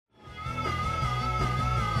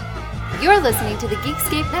You're listening to the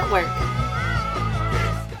Geekscape Network.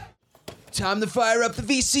 Time to fire up the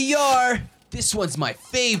VCR. This one's my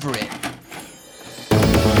favorite.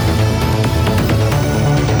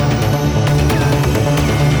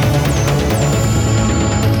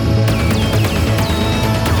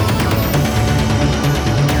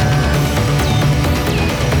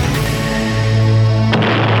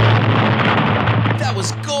 That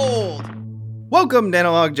was gold. Welcome to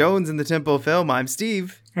Analog Jones and the Temple of Film. I'm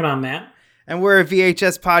Steve. And I'm Matt. And we're a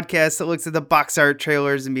VHS podcast that looks at the box art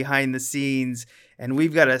trailers and behind the scenes. And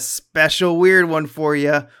we've got a special weird one for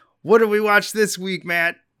you. What did we watch this week,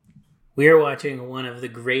 Matt? We are watching one of the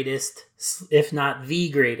greatest, if not the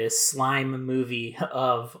greatest, slime movie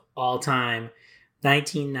of all time.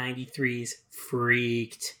 1993's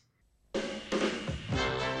Freaked.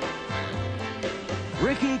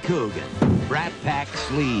 Ricky Coogan, Brat Pack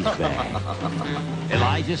Sleazebag.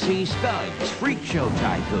 Elijah C. Scuggs, Freak Show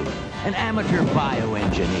Tycoon, an amateur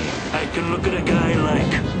bioengineer. I can look at a guy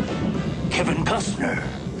like Kevin Costner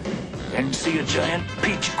and see a giant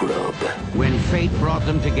peach grub. When fate brought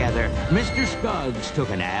them together, Mr. Scuggs took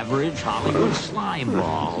an average Hollywood slime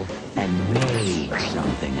ball and made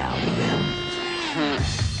something out of him.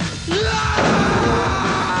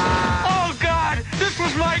 Oh God, this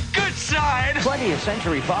was my good side! 20th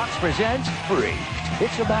Century Fox presents Freaked.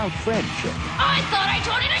 It's about friendship, I thought I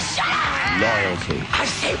told you to shut up! loyalty, I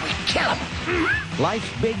say we kill him. life's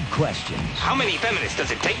big questions, How many feminists does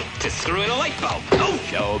it take to screw in a light bulb? Oh!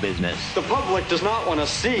 show business, The public does not want to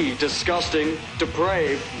see disgusting,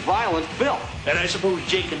 depraved, violent filth. And I suppose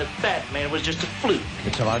Jake and the Fat Man was just a fluke.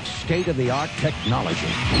 It's about state-of-the-art technology.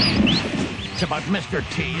 It's about Mr.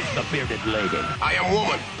 T's, the bearded lady. I am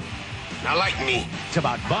woman. Now like me. It's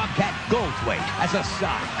about Bobcat Goldthwait as a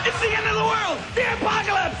son. It's the end of the world! The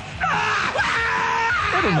apocalypse!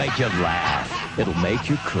 It'll make you laugh. It'll make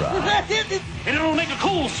you cry. And it'll make a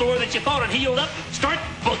cold sore that you thought had healed up start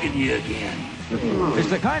bugging you again.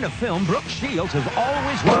 It's the kind of film Brooke Shields has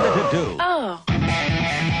always wanted to do. Oh.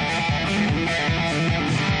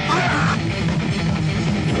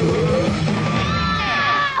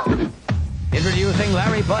 Introducing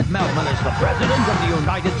Larry Bud Melman as the President of the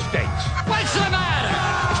United States. What's the matter?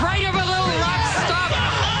 Afraid of a little rock stuff?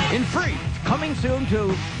 In Freaked, coming soon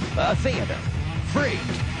to theater.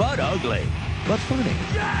 Freaked, but ugly, but funny.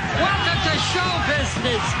 Welcome to show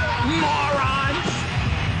business, morons!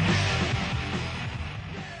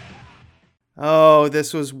 Oh,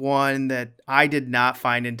 this was one that I did not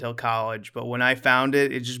find until college. But when I found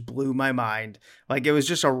it, it just blew my mind. Like, it was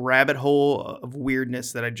just a rabbit hole of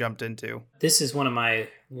weirdness that I jumped into. This is one of my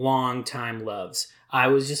long-time loves. I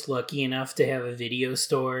was just lucky enough to have a video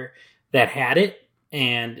store that had it,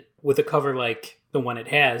 and with a cover like the one it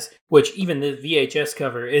has, which even the VHS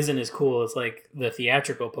cover isn't as cool as like the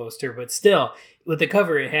theatrical poster, but still, with the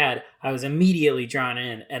cover it had, I was immediately drawn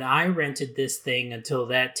in, and I rented this thing until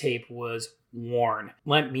that tape was worn.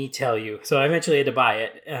 Let me tell you. So I eventually had to buy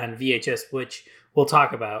it on VHS, which we'll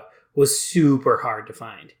talk about, was super hard to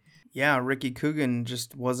find. Yeah, Ricky Coogan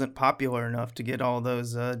just wasn't popular enough to get all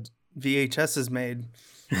those VHSs made.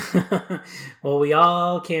 Well, we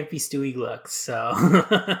all can't be Stewie Gluck, so...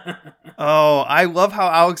 Oh, I love how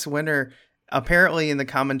Alex Winter apparently in the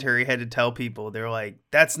commentary had to tell people, they're like,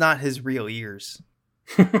 that's not his real ears.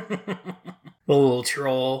 The little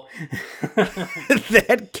troll.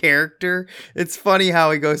 That character, it's funny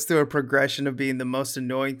how he goes through a progression of being the most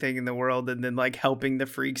annoying thing in the world and then like helping the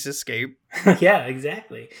freaks escape. Yeah,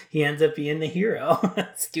 exactly. He ends up being the hero.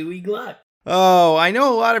 Stewie Gluck. Oh, I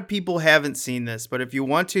know a lot of people haven't seen this, but if you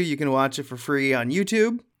want to, you can watch it for free on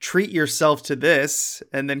YouTube. Treat yourself to this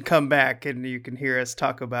and then come back and you can hear us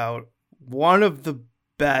talk about one of the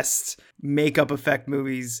best makeup effect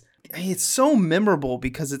movies. It's so memorable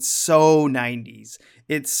because it's so 90s.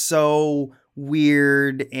 It's so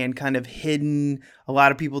weird and kind of hidden. A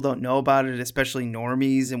lot of people don't know about it, especially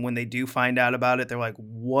normies. And when they do find out about it, they're like,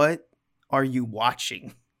 what are you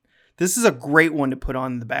watching? This is a great one to put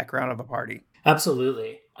on in the background of a party.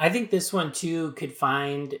 Absolutely. I think this one, too, could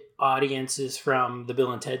find audiences from the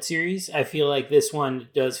Bill and Ted series. I feel like this one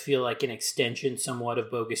does feel like an extension somewhat of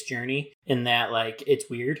Bogus Journey in that, like, it's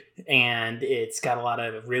weird and it's got a lot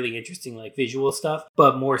of really interesting, like, visual stuff.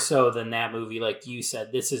 But more so than that movie, like you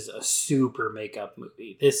said, this is a super makeup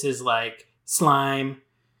movie. This is like slime,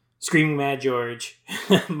 Screaming Mad George,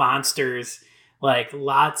 monsters, like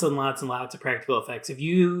lots and lots and lots of practical effects. If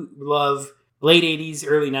you love late 80s,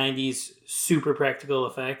 early 90s, super practical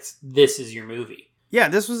effects, this is your movie. Yeah,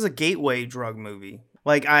 this was a gateway drug movie.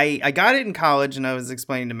 Like, I got it in college, and I was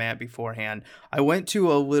explaining to Matt beforehand. I went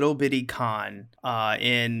to a little bitty con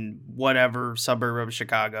in whatever suburb of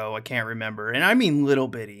Chicago. I can't remember. And I mean little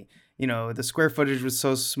bitty. You know, the square footage was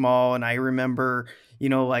so small, and I remember, you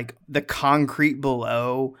know, like the concrete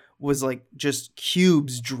below was like just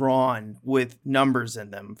cubes drawn with numbers in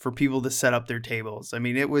them for people to set up their tables. I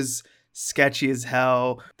mean, it was sketchy as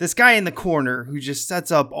hell. This guy in the corner who just sets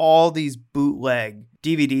up all these bootleg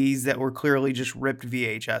DVDs that were clearly just ripped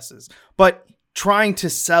VHSs, but trying to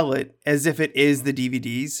sell it as if it is the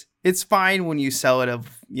DVDs. It's fine when you sell it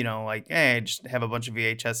of, you know, like, hey, I just have a bunch of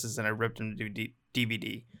VHSs and I ripped them to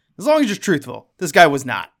DVD. As long as you're truthful. This guy was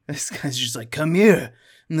not. This guy's just like, come here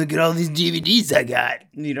and look at all these DVDs I got.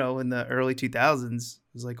 You know, in the early 2000s, I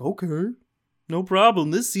was like, okay, no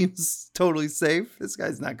problem. This seems totally safe. This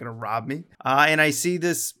guy's not going to rob me. And I see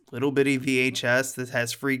this little bitty VHS that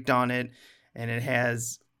has Freaked on it. And it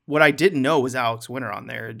has, what I didn't know was Alex Winter on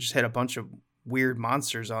there. It just had a bunch of weird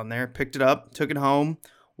monsters on there. Picked it up, took it home,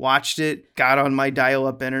 watched it, got on my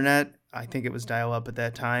dial-up internet. I think it was dial-up at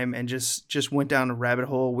that time, and just went down a rabbit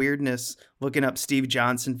hole of weirdness, looking up Steve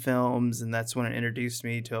Johnson films, and that's when it introduced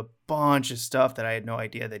me to a bunch of stuff that I had no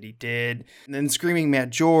idea that he did. And then Screaming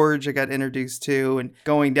Mad George I got introduced to, and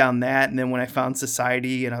going down that, and then when I found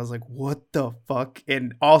Society, and I was like, what the fuck?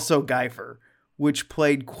 And also Guyver, which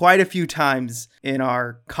played quite a few times in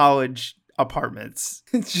our college apartments.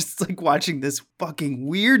 It's just like watching this fucking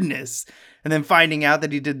weirdness, and then finding out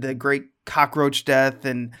that he did the great Cockroach Death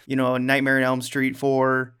and, you know, Nightmare on Elm Street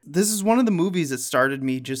 4. This is one of the movies that started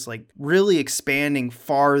me just like really expanding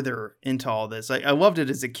farther into all this. I loved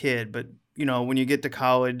it as a kid, but, you know, when you get to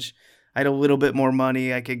college, I had a little bit more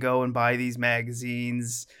money. I could go and buy these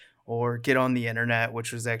magazines or get on the internet,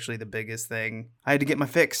 which was actually the biggest thing. I had to get my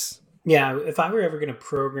fix. Yeah, if I were ever going to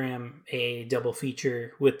program a double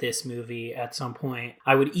feature with this movie at some point,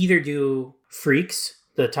 I would either do Freaks,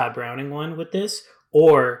 the Todd Browning one with this,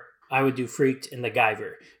 or I would do Freaked and the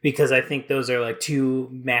Guyver, because I think those are like two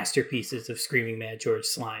masterpieces of Screaming Mad George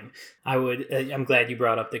slime. I'm glad you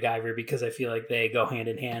brought up the Guyver because I feel like they go hand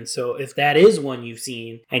in hand. So if that is one you've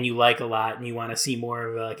seen and you like a lot and you want to see more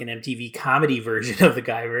of like an MTV comedy version of the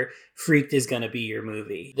Guyver, Freaked is going to be your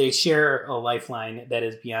movie. They share a lifeline that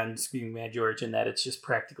is beyond Screaming Mad George in that it's just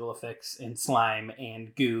practical effects and slime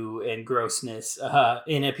and goo and grossness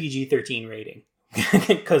in a PG-13 rating.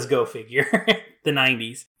 Because go figure. The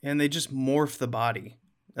 90s. And they just morph the body.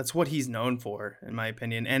 That's what he's known for, in my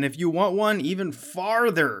opinion. And if you want one even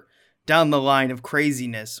farther down the line of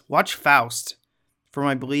craziness, watch Faust from,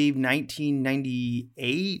 I believe,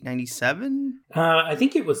 1998, 97? I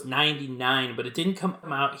think it was 99, but it didn't come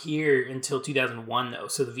out here until 2001, though.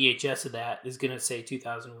 So the VHS of that is going to say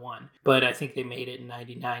 2001. But I think they made it in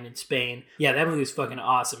 99 in Spain. Yeah, that movie was fucking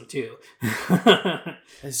awesome, too.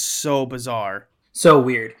 It's so bizarre. So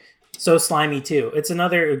weird. So slimy, too. It's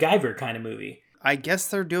another Guyver kind of movie. I guess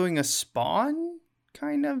they're doing a Spawn,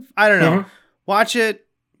 kind of? I don't know. Mm-hmm. Watch it.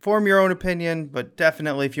 Form your own opinion, but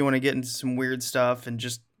definitely if you want to get into some weird stuff and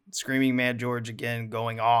just Screaming Mad George again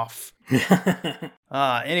going off.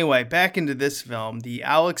 Anyway, back into this film, the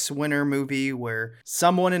Alex Winter movie where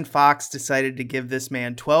someone in Fox decided to give this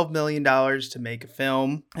man $12 million to make a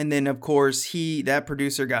film. And then, of course, that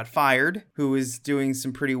producer got fired, who was doing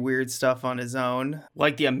some pretty weird stuff on his own,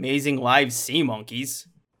 like the Amazing Live Sea Monkeys.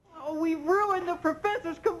 Oh, we ruined the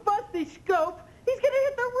professor's combustoscope. He's gonna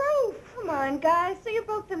hit the roof. Come on, guys. So you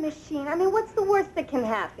broke the machine. I mean, what's the worst that can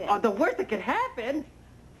happen? The worst that can happen?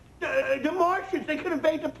 The Martians, they could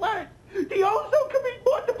invade the planet. The ozone could be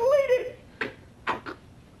more depleted.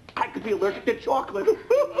 I could be allergic to chocolate.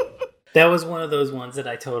 That was one of those ones that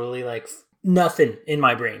I totally like. Nothing in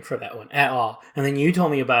my brain for that one at all. And then you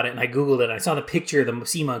told me about it and I Googled it. And I saw the picture of the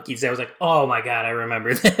sea monkeys. I was like, oh my God, I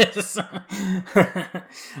remember this.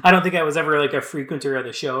 I don't think I was ever like a frequenter of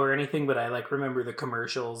the show or anything, but I like remember the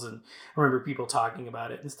commercials and remember people talking about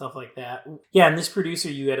it and stuff like that. Yeah. And this producer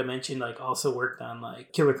you had mentioned like also worked on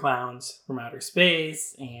like Killer Clowns from Outer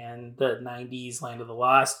Space and the 90s Land of the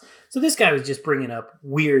Lost. So this guy was just bringing up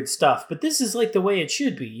weird stuff, but this is like the way it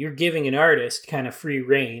should be. You're giving an artist kind of free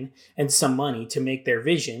reign and some money to make their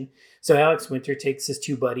vision. So Alex Winter takes his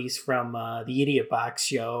two buddies from the Idiot Box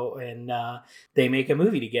show and they make a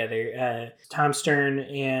movie together. Tom Stern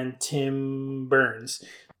and Tim Burns.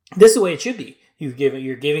 This is the way it should be.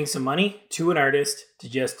 You're giving some money to an artist to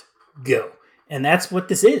just go. And that's what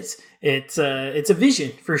this is. It's a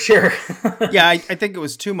vision for sure. Yeah, I think it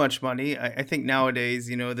was too much money. I think nowadays,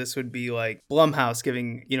 this would be like Blumhouse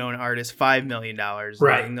giving, an artist $5 million.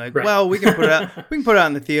 Right. Like, right. Well, we can put it out. We can put it out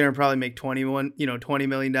in the theater and probably make $20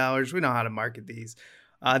 million. We know how to market these.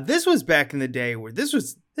 This was back in the day where this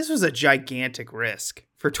was a gigantic risk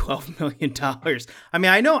for $12 million. I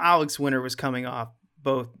mean, I know Alex Winter was coming off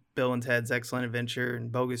both Bill and Ted's Excellent Adventure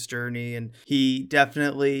and Bogus Journey, and he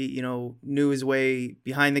definitely, knew his way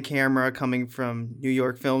behind the camera coming from New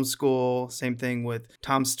York Film School. Same thing with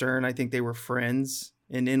Tom Stern. I think they were friends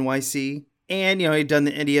in NYC. And, he'd done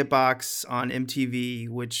the Idiot Box on MTV,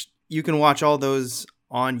 which you can watch all those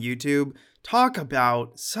on YouTube. Talk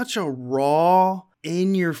about such a raw,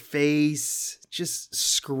 in-your-face, just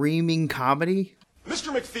screaming comedy.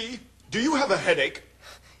 Mr. McPhee, do you have a headache?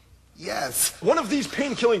 Yes. One of these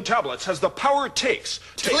pain-killing tablets has the power it takes.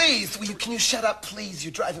 Please, can you shut up, please?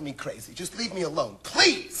 You're driving me crazy. Just leave me alone,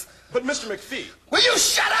 please. But Mr. McPhee... Will you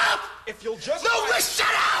shut up? If you'll just... No, shut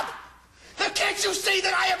up! Now, can't you see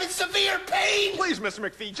that I am in severe pain? Please, Mr.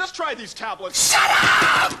 McPhee, just try these tablets. Shut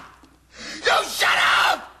up! You shut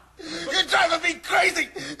up! You're driving me crazy!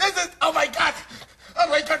 This is... Oh, my God! Oh,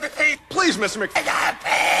 my God, the pain! Please, Mr. McPhee. I got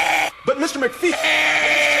pain! But, Mr. McPhee...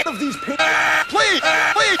 One of these pain... Please!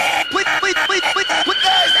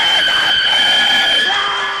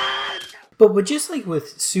 But just like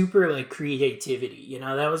with super like creativity,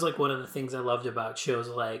 that was like one of the things I loved about shows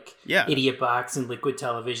like Idiot Box and Liquid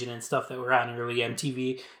Television and stuff that were on early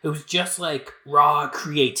MTV. It was just like raw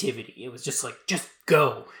creativity. It was just like, just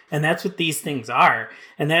go. And that's what these things are.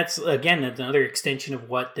 And that's, again, another extension of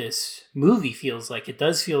what this movie feels like. It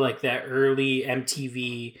does feel like that early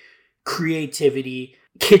MTV creativity,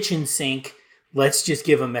 kitchen sink, let's just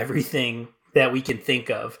give them everything that we can think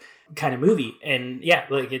of kind of movie. And yeah,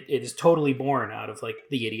 like it is totally born out of like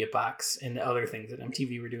the Idiot Box and the other things that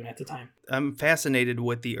MTV were doing at the time. I'm fascinated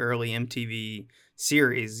with the early MTV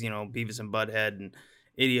series, Beavis and Butthead and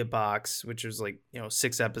Idiot Box, which was like,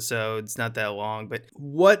 6 episodes, not that long, but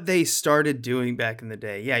what they started doing back in the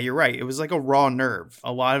day. Yeah, you're right. It was like a raw nerve.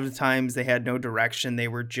 A lot of the times they had no direction. They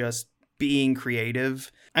were just being creative.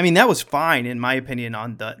 I mean, that was fine in my opinion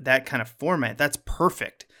on that kind of format. That's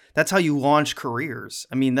perfect. That's how you launch careers.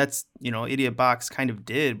 I mean, that's, Idiot Box kind of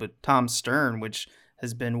did with Tom Stern, which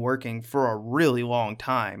has been working for a really long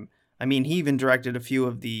time. I mean, he even directed a few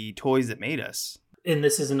of the Toys That Made Us. And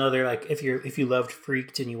this is another, like, if you loved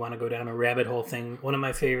Freaked and you want to go down a rabbit hole thing, one of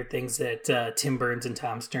my favorite things that Tim Burns and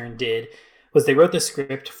Tom Stern did was they wrote the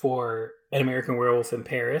script for An American Werewolf in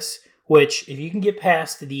Paris, which, if you can get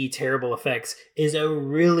past the terrible effects, is a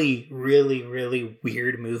really, really, really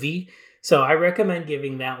weird movie. So I recommend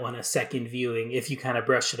giving that one a second viewing if you kind of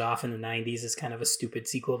brush it off in the 90s as kind of a stupid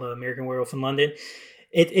sequel to American Werewolf in London.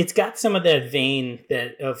 It's got some of that vein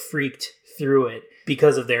of Freaked through it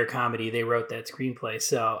because of their comedy. They wrote that screenplay.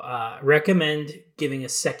 So recommend giving a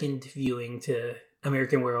second viewing to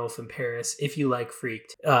American Werewolf in Paris if you like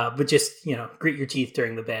Freaked. But just, grit your teeth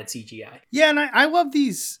during the bad CGI. Yeah, and I love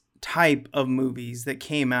these type of movies that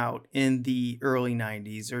came out in the early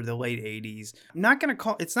 90s or the late 80s. I'm not going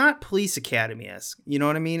to it's not Police Academy-esque, you know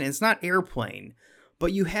what I mean? It's not Airplane,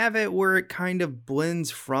 but you have it where it kind of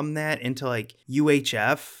blends from that into like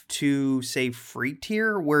UHF to say Freaked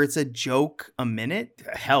here, where it's a joke a minute.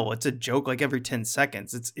 Hell, it's a joke like every 10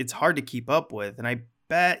 seconds. It's hard to keep up with. And I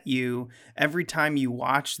bet you every time you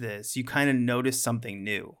watch this, you kind of notice something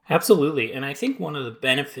new. Absolutely. And I think one of the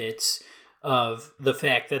benefits of the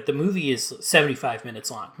fact that the movie is 75 minutes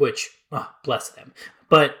long, which, bless them.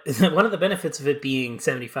 But one of the benefits of it being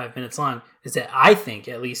 75 minutes long is that I think,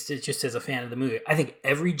 at least just as a fan of the movie, I think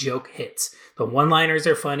every joke hits. The one-liners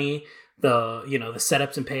are funny. The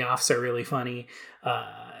setups and payoffs are really funny.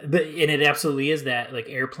 And it absolutely is that like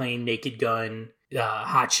Airplane, Naked Gun,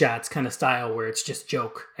 Hot Shots kind of style where it's just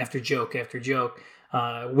joke after joke after joke,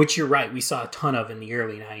 which you're right, we saw a ton of in the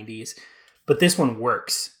early 90s. But this one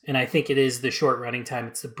works, and I think it is the short running time.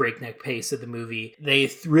 It's the breakneck pace of the movie.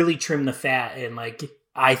 They really trimmed the fat and, like,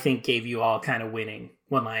 I think gave you all kind of winning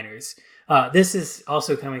one-liners. This is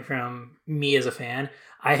also coming from me as a fan.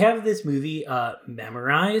 I have this movie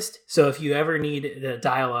memorized, so if you ever need the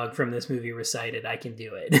dialogue from this movie recited, I can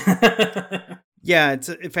do it. Yeah, it's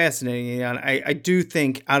fascinating. And I do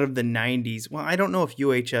think out of the 90s, well, I don't know if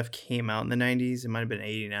UHF came out in the 90s. It might have been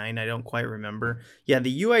 89. I don't quite remember. Yeah,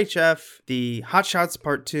 the UHF, the Hot Shots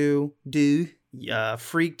Part 2,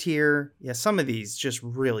 Freaked here. Yeah, some of these just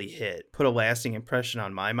really hit. Put a lasting impression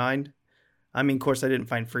on my mind. I mean, of course, I didn't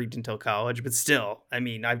find Freaked until college, but still, I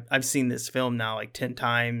mean, I've seen this film now like 10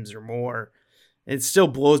 times or more. It still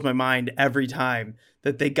blows my mind every time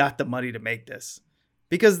that they got the money to make this.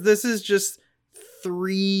 Because this is just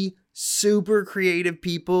 3 super creative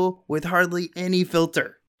people with hardly any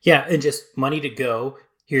filter. Yeah, and just money to go.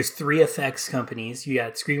 here's 3 effects companies. You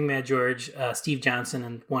got Screaming Mad George, Steve Johnson,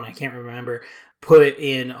 and one I can't remember, put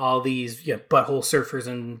in all these Butthole Surfers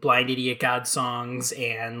and Blind Idiot God songs,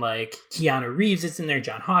 and like Keanu Reeves is in there,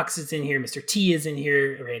 John Hawkes is in here, Mr. T is in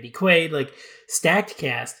here, Randy Quaid, like stacked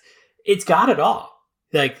cast. It's got it all.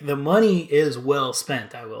 Like the money is well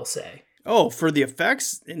spent, I will say. Oh, for the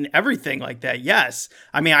effects and everything like that, yes.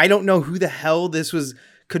 I mean, I don't know who the hell this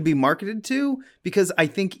could be marketed to, because I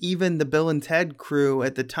think even the Bill and Ted crew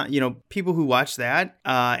at the time, people who watch that,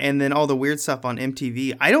 and then all the weird stuff on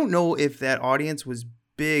MTV, I don't know if that audience was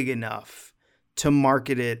big enough to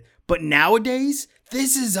market it. But nowadays,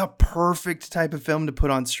 this is a perfect type of film to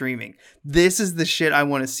put on streaming. This is the shit I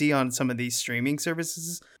want to see on some of these streaming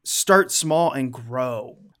services. Start small and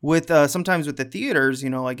grow. With sometimes with the theaters,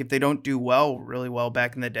 like if they don't do really well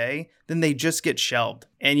back in the day, then they just get shelved.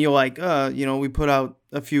 And you're like, we put out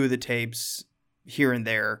a few of the tapes here and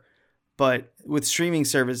there. But with streaming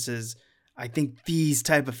services, I think these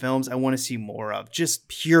type of films I want to see more of. Just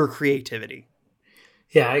pure creativity.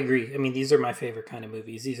 Yeah, I agree. I mean, these are my favorite kind of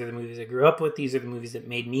movies. These are the movies I grew up with. These are the movies that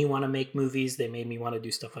made me want to make movies. They made me want to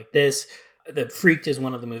do stuff like this. The Freaked is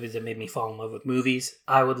one of the movies that made me fall in love with movies.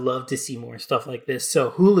 I would love to see more stuff like this. So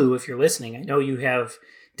Hulu, if you're listening, I know you have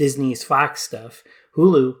Disney's Fox stuff.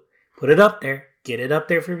 Hulu, put it up there. Get it up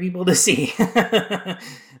there for people to see.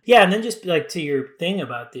 Yeah, and then just like to your thing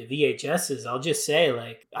about the VHSs, I'll just say,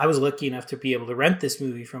 like, I was lucky enough to be able to rent this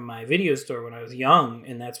movie from my video store when I was young,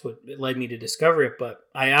 and that's what led me to discover it. But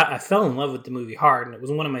I fell in love with the movie hard, and it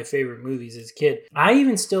was one of my favorite movies as a kid. I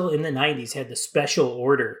even still, in the 90s, had to special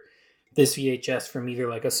order this VHS from either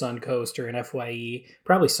like a Suncoast or an FYE,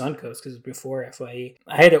 probably Suncoast because it was before FYE.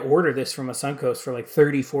 I had to order this from a Suncoast for like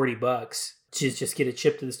 $30-$40 to just get it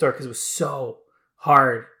shipped to the store because it was so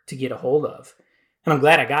hard to get a hold of. And I'm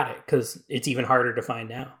glad I got it because it's even harder to find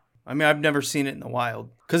now. I mean, I've never seen it in the wild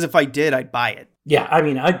because if I did, I'd buy it. Yeah, I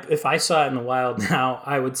mean, if I saw it in the wild now,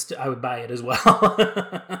 I would buy it as well.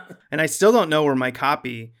 And I still don't know where my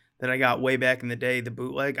copy that I got way back in the day, the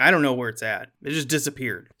bootleg, I don't know where it's at. It just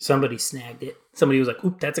disappeared. Somebody snagged it. Somebody was like,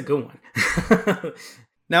 oop, that's a good one.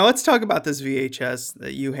 Now let's talk about this VHS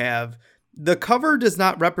that you have. The cover does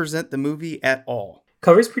not represent the movie at all.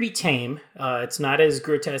 Cover's pretty tame. It's not as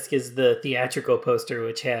grotesque as the theatrical poster,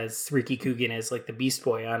 which has Ricky Coogan as like the Beast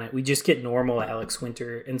Boy on it. We just get normal Alex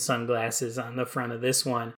Winter and sunglasses on the front of this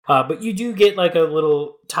one. But you do get like a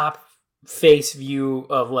little top face view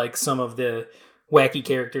of like some of the wacky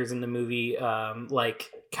characters in the movie, like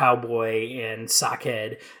Cowboy and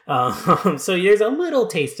Sockhead. So there's a little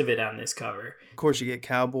taste of it on this cover. Of course, you get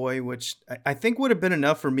Cowboy, which I think would have been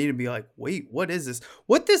enough for me to be like, wait, what is this?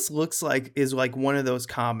 What this looks like is like one of those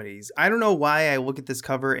comedies. I don't know why I look at this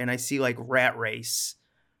cover and I see like Rat Race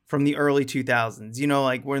from the early 2000s.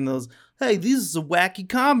 Like one of those, hey, this is a wacky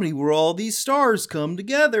comedy where all these stars come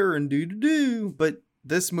together and do. But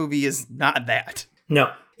this movie is not that.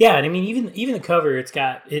 No. Yeah, and I mean, even the cover,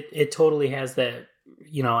 it totally has that,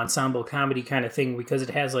 ensemble comedy kind of thing because it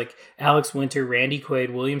has like Alex Winter, Randy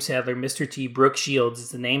Quaid, William Sadler, Mr. T, Brooke Shields is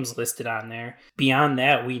the names listed on there. Beyond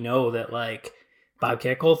that, we know that like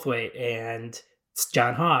Bobcat Goldthwait and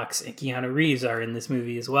John Hawkes and Keanu Reeves are in this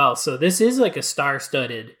movie as well. So this is like a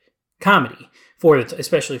star-studded comedy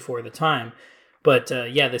especially for the time. But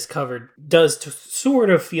this cover does sort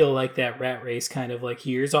of feel like that Rat Race kind of like,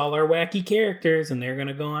 here's all our wacky characters and they're going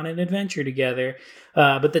to go on an adventure together.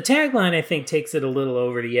 But the tagline, I think, takes it a little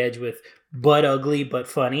over the edge with but ugly, but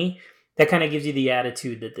funny. That kind of gives you the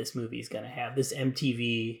attitude that this movie is going to have, this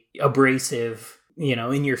MTV abrasive,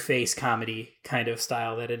 in your face comedy kind of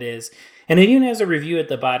style that it is. And it even has a review at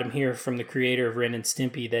the bottom here from the creator of Ren and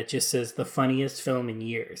Stimpy that just says the funniest film in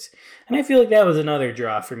years. And I feel like that was another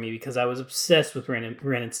draw for me because I was obsessed with Ren and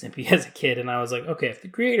Stimpy as a kid. And I was like, okay, if the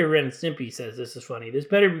creator of Ren and Stimpy says this is funny, this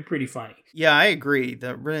better be pretty funny. Yeah, I agree.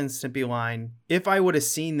 The Ren and Stimpy line, if I would have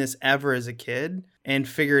seen this ever as a kid and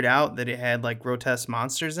figured out that it had like grotesque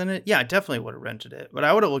monsters in it, yeah, I definitely would have rented it. But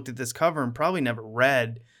I would have looked at this cover and probably never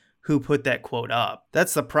read who put that quote up.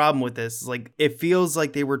 That's the problem with this. Like, it feels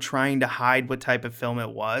like they were trying to hide what type of film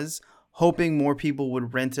it was, hoping more people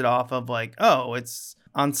would rent it off of like, oh, it's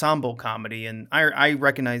ensemble comedy. And I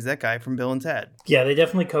recognize that guy from Bill and Ted. Yeah, they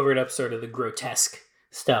definitely covered up sort of the grotesque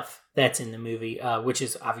stuff that's in the movie, which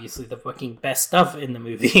is obviously the fucking best stuff in the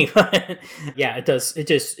movie. But yeah, it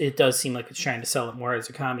does seem like it's trying to sell it more as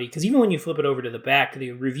a comedy. Because even when you flip it over to the back,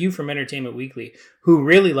 the review from Entertainment Weekly, who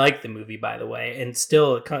really liked the movie, by the way, and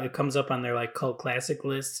still it comes up on their like cult classic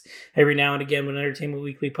lists every now and again when Entertainment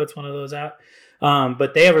Weekly puts one of those out.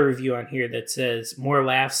 But they have a review on here that says more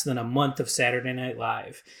laughs than a month of Saturday Night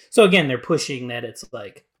Live. So again, they're pushing that it's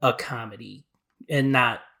like a comedy and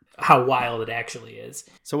not how wild it actually is.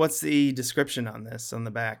 So what's the description on this on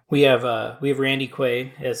the back? We have Randy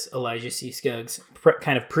Quaid as Elijah C. Skuggs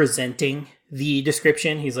kind of presenting the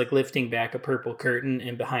description. He's like lifting back a purple curtain,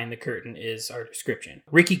 and behind the curtain is our description.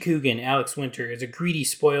 Ricky Coogan, Alex Winter, is a greedy,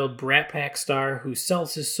 spoiled Brat Pack star who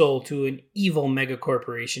sells his soul to an evil mega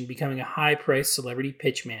corporation, becoming a high-priced celebrity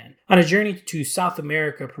pitchman. On a journey to South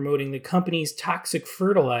America promoting the company's toxic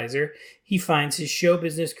fertilizer, he finds his show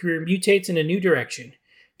business career mutates in a new direction.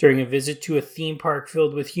 During a visit to a theme park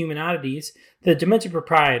filled with human oddities, the demented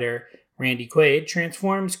proprietor, Randy Quaid,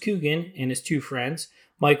 transforms Coogan and his two friends,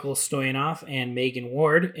 Michael Stoyanov and Megan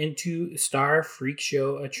Ward, into star freak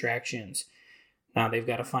show attractions. Now they've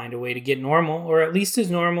got to find a way to get normal, or at least as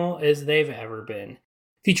normal as they've ever been.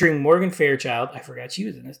 Featuring Morgan Fairchild, I forgot she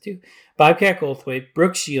was in this too, Bobcat Goldthwait,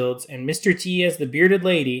 Brooke Shields, and Mr. T as the bearded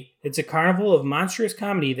lady, it's a carnival of monstrous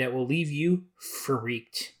comedy that will leave you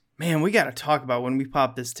freaked. Man, we got to talk about when we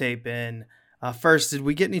pop this tape in. First, did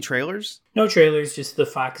we get any trailers? No trailers, just the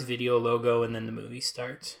Fox Video logo, and then the movie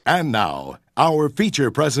starts. And now, our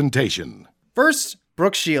feature presentation. First,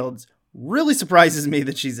 Brooke Shields. Really surprises me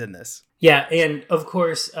that she's in this. Yeah, and of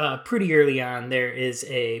course, pretty early on, there is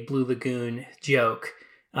a Blue Lagoon joke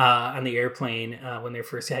on the airplane when they're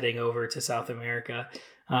first heading over to South America.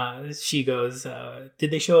 She goes,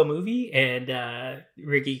 did they show a movie? And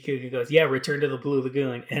Ricky Coogan goes, yeah, Return to the Blue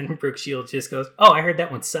Lagoon. And Brooke Shields just goes, oh, I heard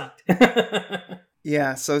that one sucked.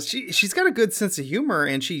 Yeah, so she's got a good sense of humor,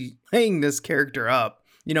 and she's playing this character up,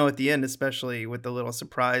 you know, at the end, especially with the little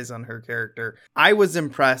surprise on her character. I was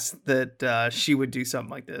impressed that she would do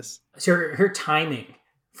something like this. So her timing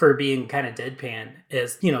for being kind of deadpan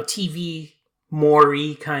is, you know, TV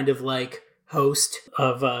Maury kind of like host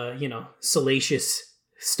of, salacious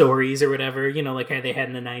stories or whatever, you know, like how they had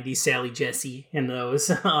in the 90s, Sally Jesse and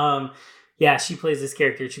those. Yeah, she plays this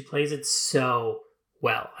character. She plays it so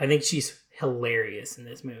well. I think she's hilarious in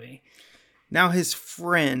this movie. Now his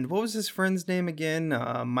friend, what was his friend's name again?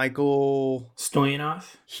 Michael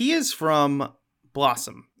Stoyanov. He is from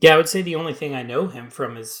Blossom. Yeah, I would say the only thing I know him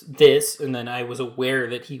from is this, and then I was aware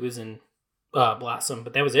that he was in Blossom,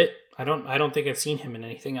 but that was it. I don't think I've seen him in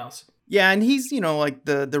anything else. Yeah, and he's, you know, like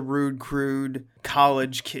the rude, crude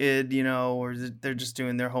college kid, you know, or they're just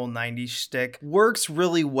doing their whole 90s shtick. Works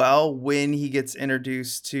really well when he gets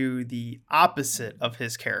introduced to the opposite of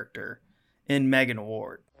his character in Megan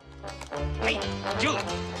Ward. Hey, Julie,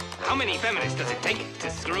 how many feminists does it take to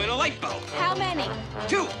screw in a light bulb? How many?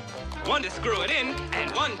 2. 1 to screw it in,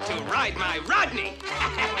 and 1 to ride my Rodney.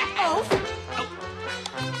 Oh.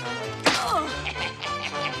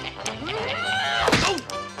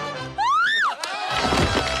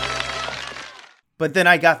 But then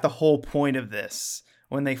I got the whole point of this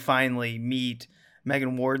when they finally meet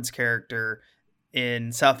Megan Ward's character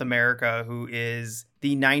in South America, who is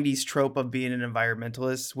the 90s trope of being an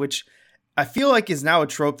environmentalist, which I feel like is now a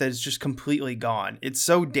trope that is just completely gone. It's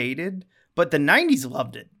so dated, but the 90s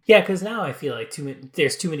loved it. Yeah, because now I feel like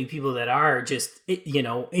there's too many people that are just, you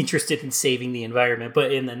know, interested in saving the environment.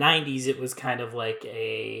 But in the 90s, it was kind of like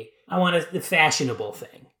the fashionable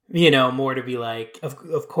thing. You know, more to be like,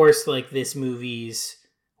 of course, like this movie's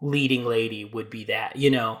leading lady would be that, you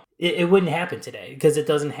know, it wouldn't happen today because it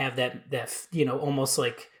doesn't have that, you know, almost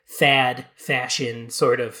like fad fashion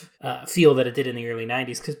sort of feel that it did in the early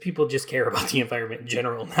 90s because people just care about the environment in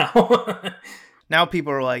general now. Now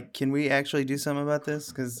people are like, can we actually do something about this?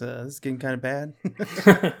 Because this is getting kind of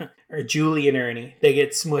bad. Or Julie and Ernie, they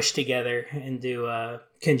get smushed together and do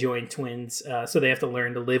conjoined twins. So they have to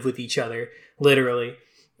learn to live with each other, literally.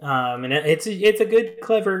 And it's a good,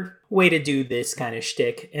 clever way to do this kind of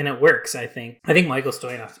shtick, and it works, I think. I think Michael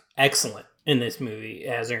Stoyanov's excellent in this movie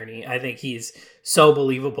as Ernie. I think he's so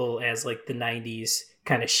believable as, like, the 90s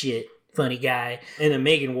kind of shit, funny guy. And then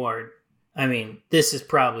Megan Ward, I mean, this is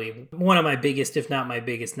probably one of my biggest, if not my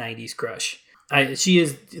biggest, 90s crush. She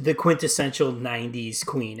is the quintessential 90s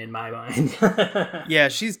queen in my mind. Yeah,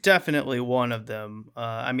 she's definitely one of them.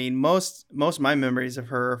 I mean, most of my memories of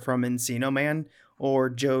her are from Encino Man or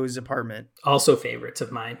Joe's Apartment. Also favorites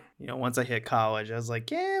of mine. You know, once I hit college, I was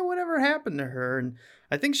like, yeah, whatever happened to her? And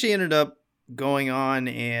I think she ended up going on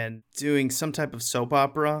and doing some type of soap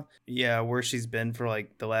opera. Yeah, where she's been for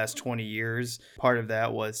like the last 20 years. Part of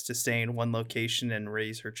that was to stay in one location and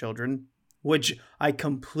raise her children, which I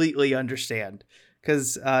completely understand.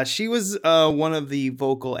 Because she was one of the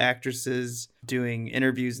vocal actresses doing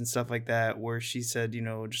interviews and stuff like that, where she said, you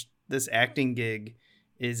know, just this acting gig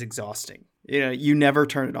is exhausting. You know, you never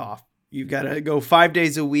turn it off. You've got to go 5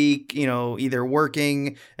 days a week, you know, either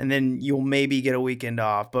working, and then you'll maybe get a weekend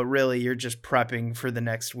off. But really, you're just prepping for the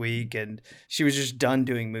next week. And she was just done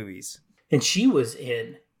doing movies. And she was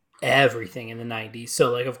in everything in the 90s.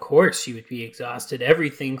 So, like, of course she would be exhausted.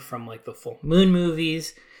 Everything from, like, the Full Moon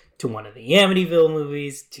movies to one of the Amityville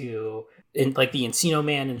movies to, like, the Encino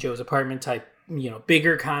Man and Joe's Apartment type,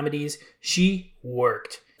 bigger comedies. She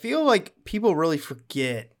worked. I feel like people really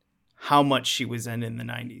forget how much she was in the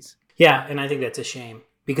 90s. Yeah, and I think that's a shame.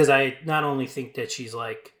 Because I not only think that she's,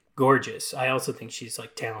 like, gorgeous, I also think she's,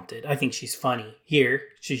 like, talented. I think she's funny here.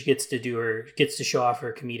 She gets to show off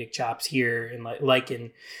her comedic chops here, and like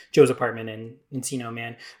in Joe's Apartment and Encino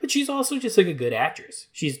Man. But she's also just, like, a good actress.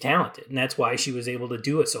 She's talented, and that's why she was able to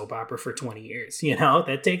do a soap opera for 20 years.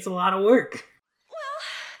 That takes a lot of work. Well,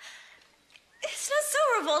 it's not so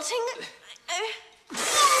revolting.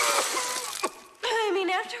 I mean,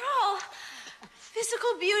 after all,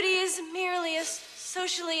 physical beauty is merely a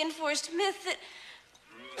socially enforced myth that...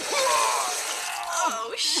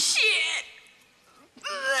 Oh, shit!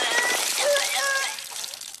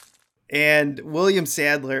 And William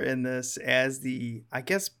Sadler in this as the, I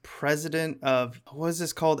guess, president of, what is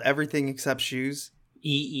this called? Everything Except Shoes?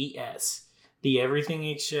 EES. The Everything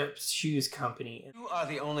Except Shoes Company. You are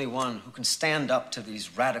the only one who can stand up to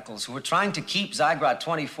these radicals who are trying to keep Zygrot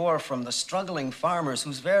 24 from the struggling farmers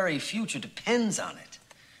whose very future depends on it.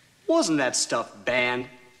 Wasn't that stuff banned?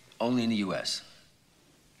 Only in the U.S.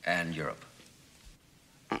 and Europe.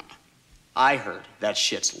 I heard that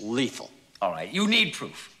shit's lethal. All right, you need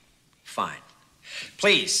proof. Fine.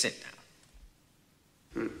 Please sit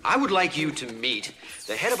down. I would like you to meet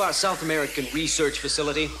the head of our South American research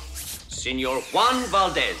facility, Senor Juan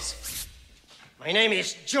Valdez. My name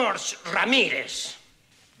is George Ramirez.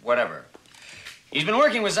 Whatever. He's been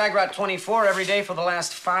working with Zygrot 24 every day for the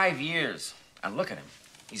last 5 years. And look at him.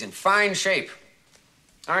 He's in fine shape.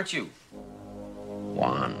 Aren't you,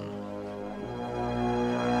 Juan?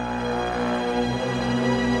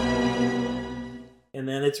 And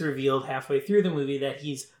then it's revealed halfway through the movie that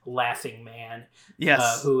he's Laughing Man.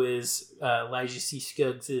 Yes. Who is Elijah C.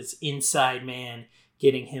 Skuggs' inside man,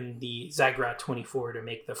 getting him the Zygrot 24 to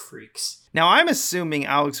make the freaks. Now, I'm assuming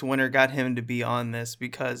Alex Winter got him to be on this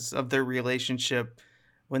because of their relationship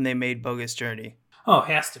when they made Bogus Journey. Oh,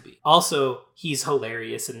 has to be. Also, he's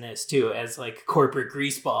hilarious in this, too, as, like, corporate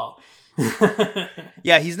greaseball.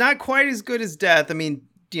 Yeah, he's not quite as good as Death. I mean,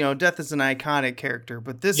 Death is an iconic character,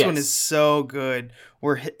 but this one is so good,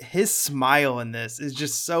 where his smile in this is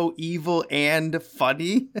just so evil and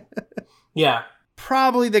funny. Yeah.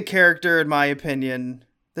 Probably the character, in my opinion,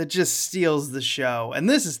 that just steals the show. And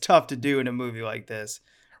this is tough to do in a movie like this.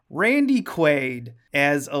 Randy Quaid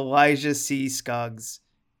as Elijah C. Skuggs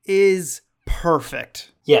is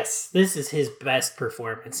perfect. Yes, this is his best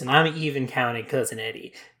performance, and I'm even counting Cousin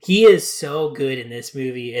Eddie. He is so good in this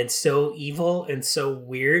movie, and so evil, and so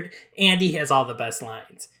weird, and he has all the best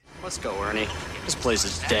lines. Let's go, Ernie. This place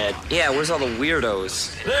is dead. Yeah, where's all the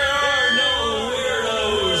weirdos? There are no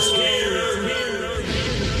weirdos here.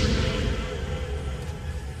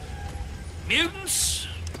 Mutants?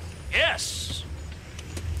 Yes.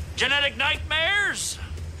 Genetic nightmares?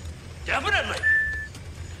 Definitely.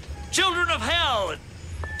 Children of hell and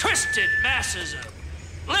twisted masses of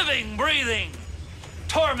living, breathing,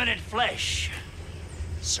 tormented flesh.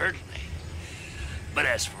 Certainly. But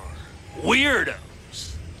as for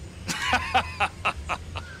weirdos,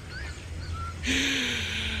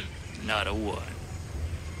 not a one.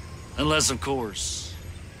 Unless, of course,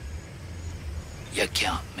 you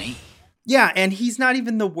count me. Yeah, and he's not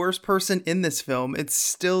even the worst person in this film. It's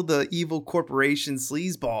still the evil corporation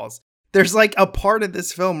sleazeballs. There's like a part of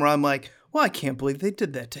this film where I'm like, well, I can't believe they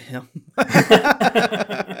did that to him.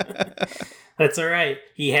 That's all right.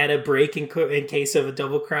 He had a break in case of a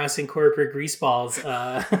double-crossing corporate greaseballs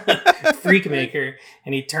freak maker,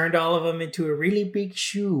 and he turned all of them into a really big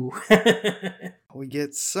shoe. We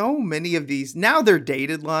get so many of these. Now they're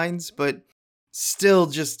dated lines, but still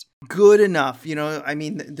just good enough. I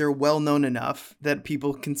mean, they're well-known enough that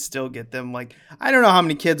people can still get them. Like, I don't know how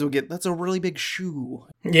many kids will get, that's a really big shoe.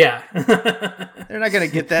 Yeah. They're not going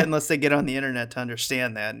to get that unless they get on the internet to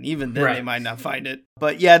understand that. And even then, They might not find it.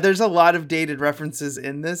 But yeah, there's a lot of dated references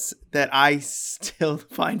in this that I still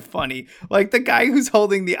find funny. Like the guy who's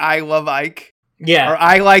holding the I love Ike. Yeah. Or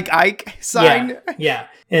I like Ike sign. Yeah.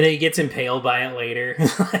 And he gets impaled by it later.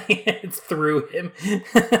 It's through him.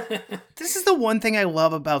 This is the one thing I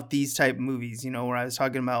love about these type movies, where I was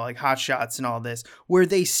talking about like Hot Shots and all this, where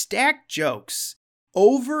they stack jokes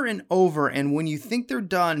over and over. And when you think they're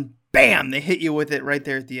done, bam, they hit you with it right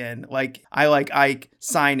there at the end. Like I like Ike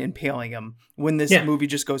sign impaling him when this movie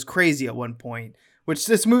just goes crazy at one point, which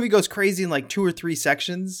this movie goes crazy in like 2 or 3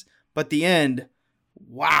 sections. But the end,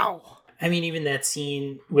 wow. I mean, even that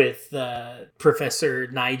scene with Professor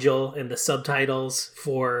Nigel and the subtitles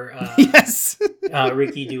for yes,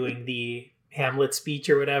 Ricky doing the Hamlet speech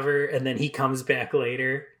or whatever, and then he comes back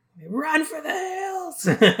later. Run for the hills!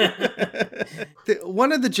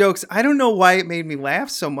 One of the jokes, I don't know why it made me laugh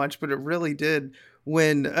so much, but it really did.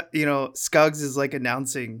 When, Scuggs is like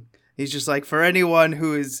announcing, he's just like, for anyone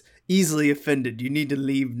who is easily offended, you need to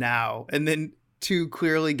leave now. And then two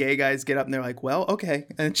clearly gay guys get up and they're like, well, okay,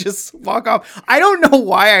 and just walk off. I don't know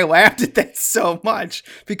why I laughed at that so much,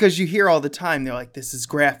 because you hear all the time, they're like, this is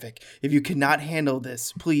graphic. If you cannot handle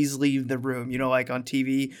this, please leave the room. Like on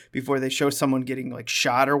TV before they show someone getting like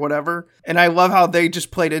shot or whatever. And I love how they just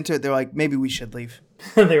played into it. They're like, maybe we should leave.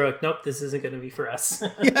 They were like, nope, this isn't going to be for us.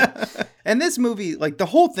 Yeah. And this movie, like this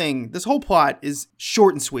whole plot is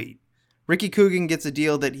short and sweet. Ricky Coogan gets a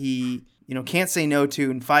deal that he, can't say no to,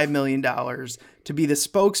 and $5 million to be the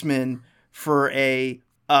spokesman for a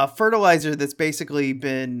fertilizer that's basically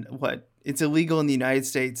been, it's illegal in the United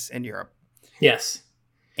States and Europe. Yes.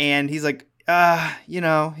 And he's like,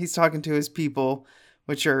 he's talking to his people,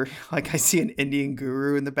 which are like, I see an Indian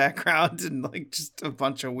guru in the background and like just a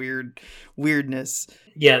bunch of weirdness.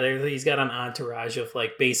 Yeah, he's got an entourage of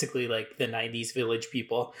like basically like the 90s Village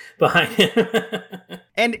people behind him.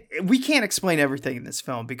 And we can't explain everything in this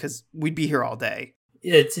film because we'd be here all day.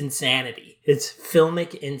 It's insanity. It's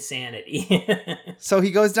filmic insanity. So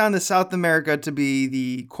he goes down to South America to be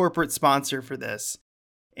the corporate sponsor for this.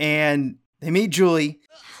 And they meet Julie.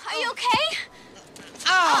 Are you okay?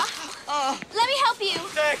 Let me help you.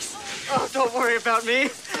 Thanks. Oh, don't worry about me.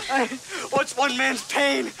 What's one man's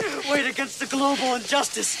pain weighed against the global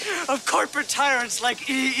injustice of corporate tyrants like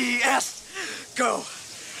EES? Go.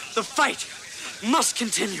 The fight must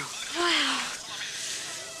continue. Wow.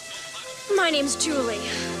 My name's Julie.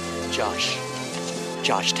 Josh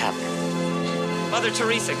Tapper. Mother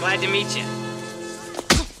Teresa, glad to meet you.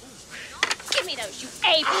 Give me those, you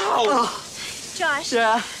ape. Ow. Josh.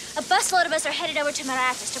 Yeah? A busload of us are headed over to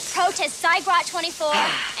Maracas to protest Zygrot 24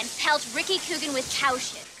 and pelt Ricky Coogan with cow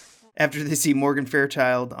shit. After they see Morgan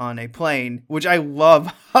Fairchild on a plane, which I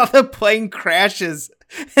love how the plane crashes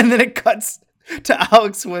and then it cuts to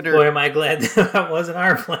Alex Winter. Boy, am I glad that wasn't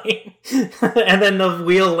our plane. And then the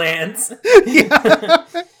wheel lands. Yeah.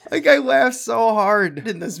 Like, I laugh so hard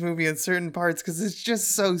in this movie in certain parts because it's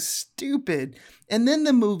just so stupid. And then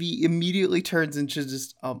the movie immediately turns into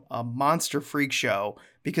just a monster freak show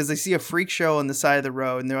because they see a freak show on the side of the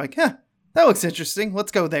road and they're like, that looks interesting.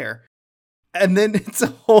 Let's go there. And then it's a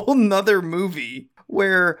whole nother movie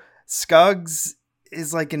where Scuggs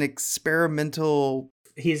is like an experimental...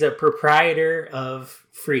 He's a proprietor of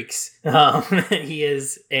freaks. He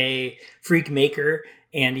is a freak maker,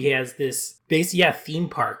 and he has this theme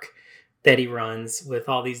park that he runs with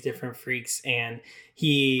all these different freaks, and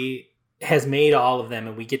he has made all of them,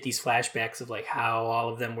 and we get these flashbacks of like how all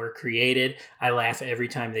of them were created. I laugh every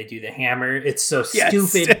time they do the hammer. It's so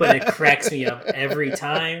stupid, but it cracks me up every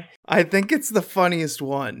time. I think it's the funniest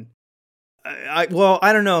one. I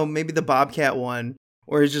don't know, maybe the Bobcat one.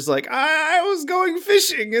 Where he's just like, I was going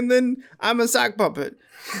fishing and then I'm a sock puppet.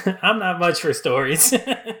 I'm not much for stories.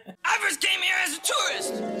 I first came here as a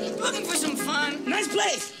tourist, looking for some fun. Nice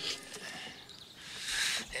place.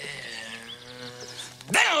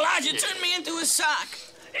 Then Elijah turned me into a sock.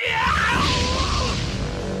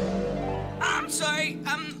 I'm sorry,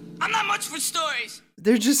 I'm not much for stories.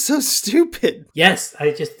 They're just so stupid. Yes,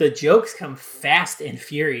 the jokes come fast and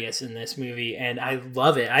furious in this movie, and I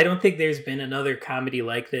love it. I don't think there's been another comedy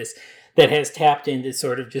like this that has tapped into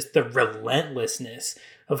sort of just the relentlessness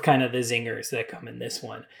of kind of the zingers that come in this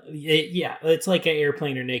one. It's like an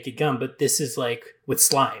Airplane or Naked Gun, but this is like with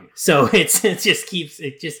slime. So it just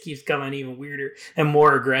keeps coming even weirder and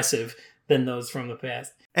more aggressive than those from the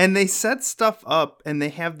past. And they set stuff up, and they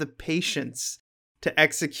have the patience to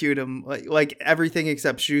execute them, like everything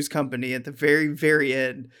except Shoes Company at the very, very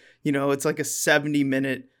end. It's like a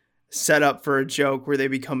 70-minute setup for a joke where they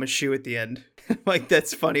become a shoe at the end. Like,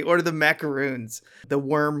 that's funny. Or the macaroons. The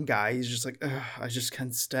worm guy, he's just like, I just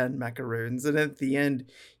can't stand macaroons. And at the end,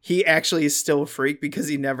 he actually is still a freak because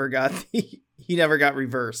he never got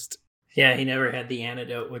reversed. Yeah, he never had the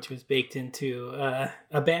antidote, which was baked into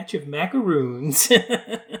a batch of macaroons.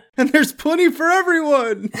 And there's plenty for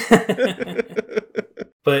everyone.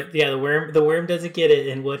 But yeah, the worm doesn't get it,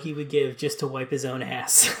 and what he would give just to wipe his own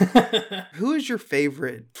ass. Who is your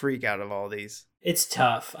favorite freak out of all these? It's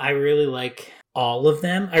tough. I really like all of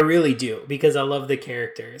them. I really do, because I love the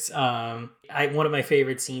characters. One of my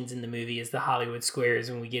favorite scenes in the movie is the Hollywood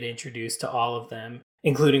Squares when we get introduced to all of them,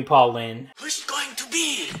 including Paul Lynde. Who's it going to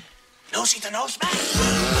be? Nosy the Nose Man?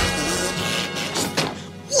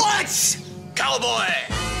 What? That's Cowboy.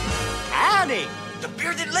 Howdy. The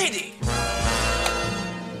bearded lady.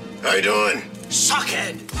 How you doing?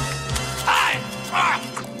 Sockhead. Hi.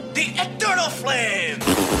 The Eternal Flame.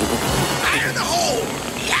 Iron in the hole.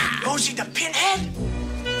 Yeah. Rosie the Pinhead.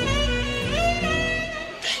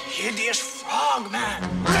 The hideous Frogman.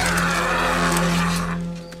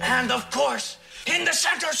 And of course, in the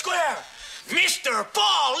center square, Mr.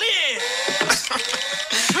 Paul Lynn.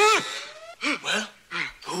 Well,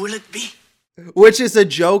 who will it be? Which is a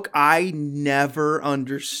joke I never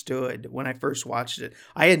understood when I first watched it.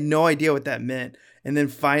 I had no idea what that meant. And then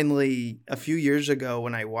finally, a few years ago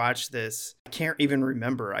when I watched this, I can't even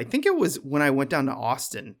remember. I think it was when I went down to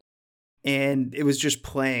Austin and it was just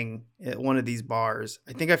playing at one of these bars.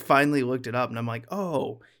 I think I finally looked it up and I'm like,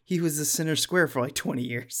 oh, he was the center square for like 20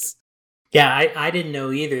 years. Yeah, I didn't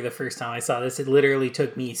know either the first time I saw this. It literally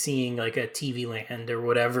took me seeing like a TV Land or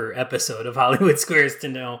whatever episode of Hollywood Squares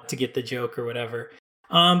to get the joke or whatever.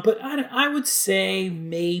 But I would say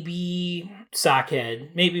maybe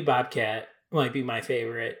Sockhead, maybe Bobcat might be my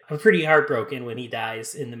favorite. I'm pretty heartbroken when he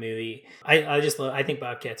dies in the movie. I think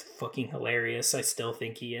Bobcat's fucking hilarious. I still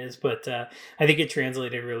think he is, but I think it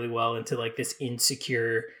translated really well into like this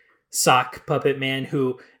insecure sock puppet man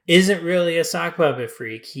who isn't really a sock puppet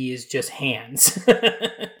freak. He is just hands.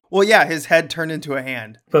 Well, yeah, his head turned into a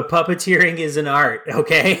hand. But puppeteering is an art,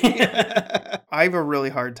 okay? I have a really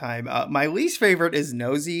hard time. My least favorite is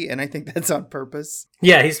Nosy, and I think that's on purpose.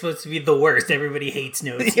 Yeah, he's supposed to be the worst. Everybody hates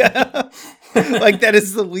Nosy. Yeah. Like, that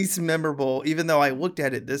is the least memorable. Even though I looked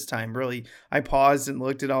at it this time, really, I paused and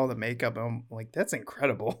looked at all the makeup, and I'm like, that's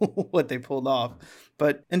incredible what they pulled off.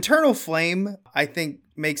 But Eternal Flame, I think,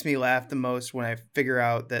 makes me laugh the most when I figure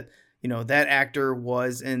out that, you know, that actor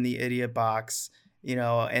was in the Idiot Box, you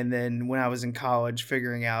know, and then when I was in college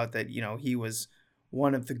figuring out that, you know, he was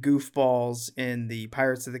one of the goofballs in the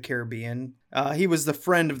Pirates of the Caribbean. He was the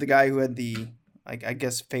friend of the guy who had the, I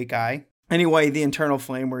guess, fake eye. Anyway, the Eternal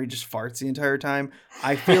Flame where he just farts the entire time,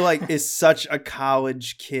 I feel like is such a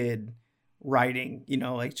college kid writing, you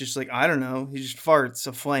know, like just like, I don't know, he just farts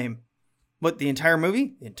a flame. What, the entire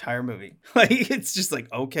movie? The entire movie. Like, it's just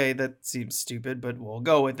like, okay, that seems stupid, but we'll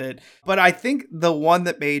go with it. But I think the one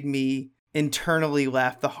that made me internally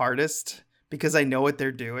laugh the hardest, because I know what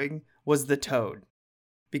they're doing, was the Toad.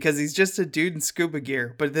 Because he's just a dude in scuba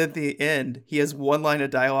gear, but then at the end, he has one line of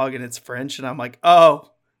dialogue and it's French, and I'm like, oh,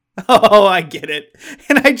 I get it.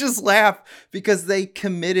 And I just laugh because they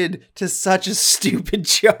committed to such a stupid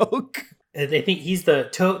joke. They think he's the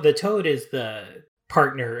Toad. The Toad is the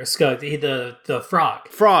partner, Skug, the frog.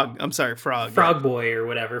 Frog. I'm sorry, Frog. Frog boy or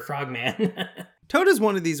whatever, Frogman. Toad is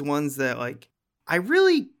one of these ones that, like, I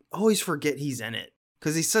really always forget he's in it.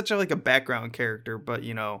 Because he's such a background character, but,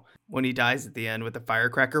 you know, when he dies at the end with the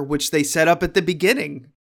firecracker, which they set up at the beginning.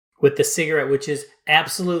 With the cigarette, which is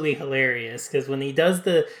absolutely hilarious, because when he does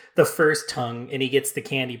the first tongue and he gets the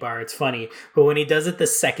candy bar, it's funny. But when he does it the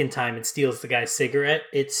second time and steals the guy's cigarette,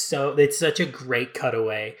 it's such a great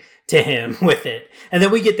cutaway to him with it. And then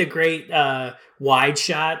we get the great wide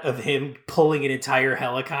shot of him pulling an entire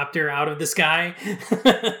helicopter out of the sky.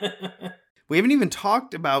 We haven't even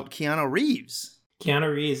talked about Keanu Reeves.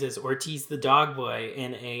 Keanu Reeves as Ortiz the Dog Boy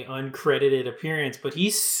in a uncredited appearance, but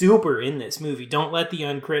he's super in this movie. Don't let the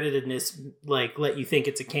uncreditedness let you think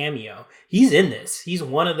it's a cameo. He's in this. He's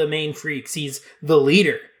one of the main freaks. He's the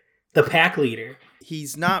leader, the pack leader.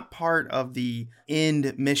 He's not part of the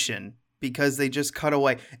end mission because they just cut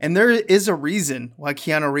away. And there is a reason why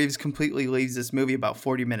Keanu Reeves completely leaves this movie about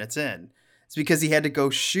 40 minutes in. It's because he had to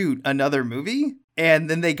go shoot another movie, and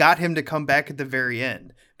then they got him to come back at the very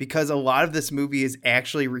end. Because a lot of this movie is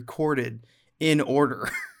actually recorded in order,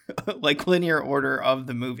 like linear order of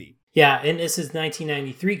the movie. Yeah, and this is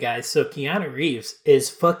 1993, guys, so Keanu Reeves is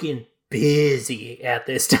fucking busy at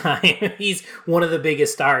this time. He's one of the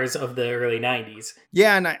biggest stars of the early 90s.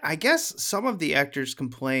 Yeah, and I guess some of the actors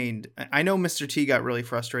complained. I know Mr. T got really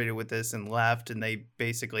frustrated with this and left, and they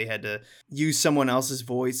basically had to use someone else's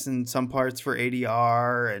voice in some parts for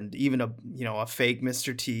ADR, and even a fake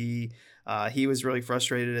Mr. T. He was really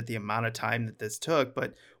frustrated at the amount of time that this took.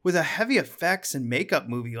 But with a heavy effects and makeup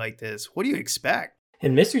movie like this, what do you expect?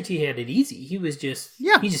 And Mr. T had it easy. He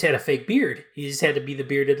just had a fake beard. He just had to be the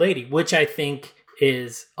bearded lady, which I think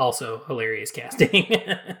is also hilarious casting.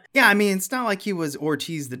 Yeah, I mean, it's not like he was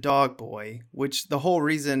Ortiz the Dog Boy, which the whole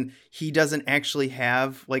reason he doesn't actually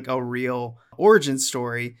have like a real origin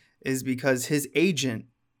story is because his agent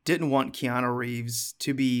didn't want Keanu Reeves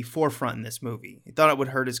to be forefront in this movie. He thought it would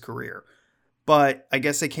hurt his career. But I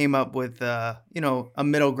guess they came up with, a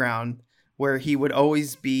middle ground where he would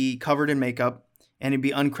always be covered in makeup and he'd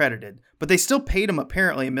be uncredited. But they still paid him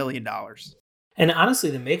apparently $1 million. And honestly,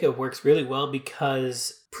 the makeup works really well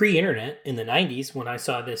because pre-internet in the 90s, when I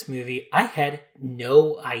saw this movie, I had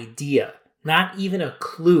no idea, not even a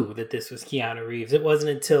clue that this was Keanu Reeves. It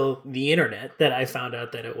wasn't until the internet that I found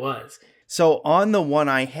out that it was. So on the one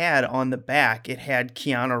I had on the back, it had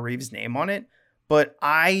Keanu Reeves' name on it, but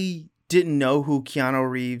I didn't know who Keanu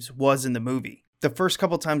Reeves was in the movie. The first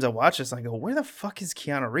couple times I watched this, I go, where the fuck is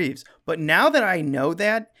Keanu Reeves? But now that I know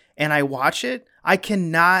that and I watch it, I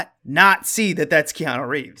cannot not see that that's Keanu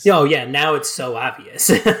Reeves. Oh, yeah. Now it's so obvious.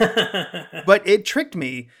 But it tricked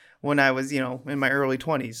me when I was, in my early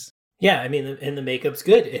 20s. Yeah, I mean, and the makeup's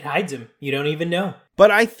good. It hides him. You don't even know. But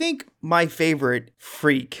I think my favorite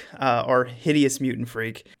freak, or hideous mutant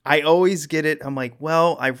freak, I always get it. I'm like,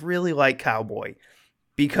 well, I really like Cowboy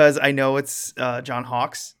because I know it's John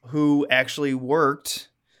Hawkes, who actually worked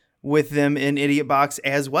with them in Idiot Box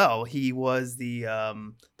as well. He was the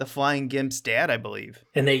Flying Gimp's dad, I believe.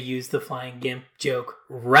 And they used the Flying Gimp joke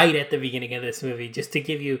right at the beginning of this movie just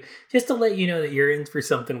to let you know that you're in for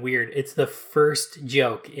something weird. It's the first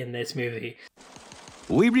joke in this movie.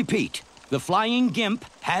 We repeat, the Flying Gimp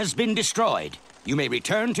has been destroyed. You may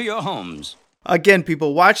return to your homes. Again,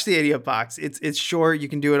 people, watch the Idiot Box. It's short. You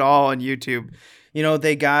can do it all on YouTube.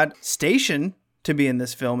 They got Station to be in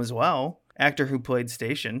this film as well. Actor who played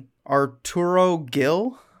Station. Arturo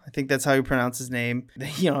Gil, I think that's how you pronounce his name.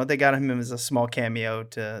 They got him as a small cameo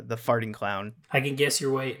to the farting clown. I can guess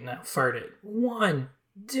your weight and I'll fart it. 1,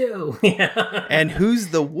 2. And who's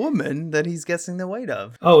the woman that he's guessing the weight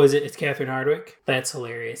of? Oh, it's Catherine Hardwicke? That's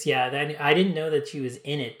hilarious. Yeah, I didn't know that she was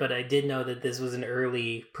in it, but I did know that this was an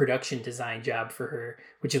early production design job for her,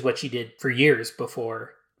 which is what she did for years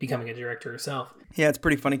before becoming a director herself. Yeah, it's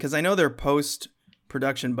pretty funny because I know their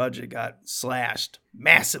post-production budget got slashed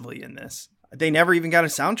massively in this. They never even got a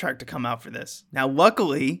soundtrack to come out for this. Now,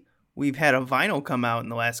 luckily, we've had a vinyl come out in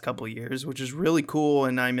the last couple of years, which is really cool,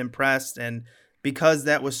 and I'm impressed. And because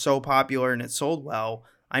that was so popular and it sold well,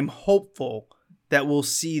 I'm hopeful that we'll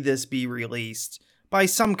see this be released by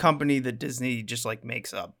some company that Disney just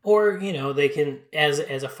makes up. Or, they can, as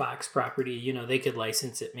a Fox property, they could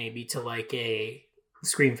license it maybe to a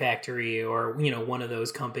Scream Factory or, one of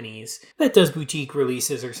those companies that does boutique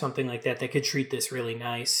releases or something like that could treat this really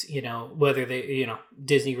nice, whether they,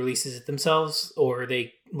 Disney releases it themselves or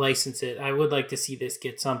they license it. I would like to see this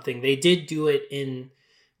get something. They did do it in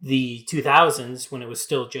the 2000s when it was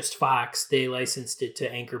still just Fox. They licensed it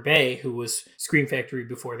to Anchor Bay, who was Scream Factory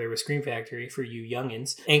before there was Scream Factory for you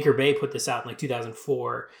youngins. Anchor Bay put this out in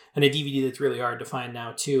 2004 and a DVD that's really hard to find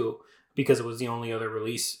now too, because it was the only other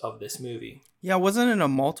release of this movie. Yeah, wasn't it a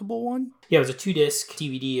multiple one? Yeah, it was a 2-disc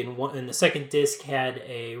DVD, and the second disc had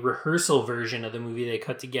a rehearsal version of the movie they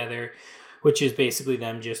cut together, which is basically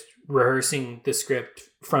them just rehearsing the script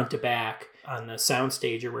front to back on the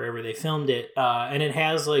soundstage or wherever they filmed it. And it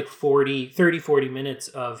has 40 minutes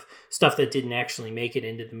of stuff that didn't actually make it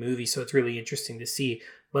into the movie, so it's really interesting to see.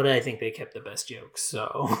 But I think they kept the best jokes,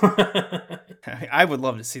 so... I would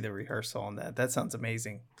love to see the rehearsal on that. That sounds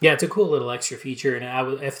amazing. Yeah, it's a cool little extra feature,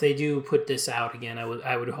 and if they do put this out again,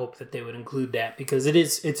 I would hope that they would include that, because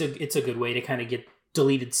it's a good way to kind of get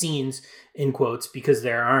deleted scenes, in quotes, because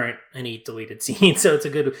there aren't any deleted scenes, so it's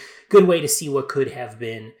a good way to see what could have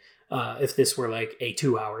been if this were a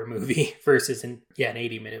 2-hour movie versus an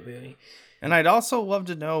 80-minute movie. And I'd also love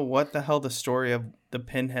to know what the hell the story of the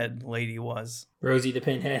Pinhead lady was. Rosie the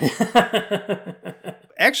Pinhead.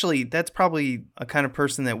 Actually, that's probably a kind of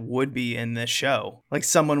person that would be in this show.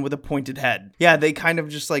 Someone with a pointed head. Yeah, they kind of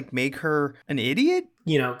just make her an idiot?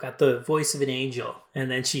 Got the voice of an angel. And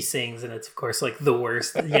then she sings, and it's, of course, the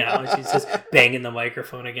worst. She's just banging the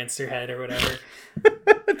microphone against her head or whatever.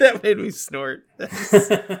 That made me snort. That's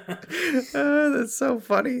so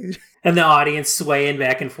funny. And the audience swaying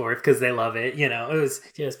back and forth because they love it. It was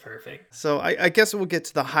just perfect. So I guess we'll get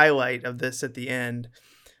to the highlight of this at the end.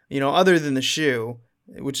 Other than the shoe,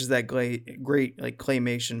 which is that great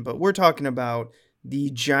claymation. But we're talking about the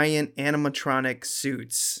giant animatronic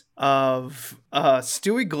suits of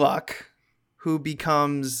Stewie Gluck, who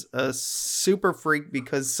becomes a super freak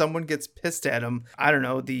because someone gets pissed at him. I don't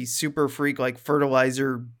know, the super freak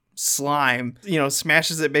fertilizer slime,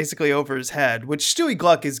 smashes it basically over his head, which Stewie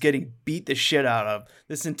Gluck is getting beat the shit out of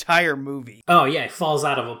this entire movie. Oh yeah, he falls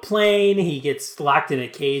out of a plane, he gets locked in a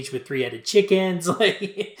cage with 3-headed chickens, and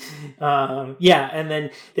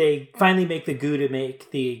then they finally make the goo to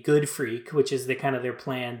make the good freak, which is their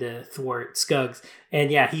plan to thwart Scuggs. And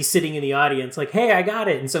yeah, he's sitting in the audience like, hey, I got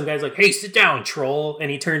it. And some guy's like, hey, sit down, troll. And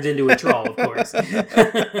he turns into a troll, of course.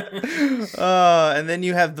 And then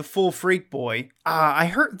you have the full freak boy. I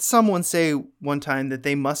heard someone say one time that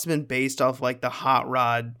they must have been based off like the Hot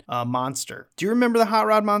Rod monster. Do you remember the Hot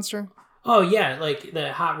Rod monster? Oh, yeah, like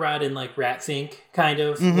the Hot Rod and like Rat Fink kind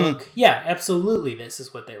of look. Yeah, absolutely. This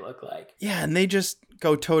is what they look like. Yeah, and they just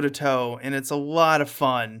go toe to toe, and it's a lot of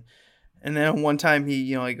fun. And then one time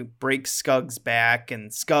he, like breaks Skug's back,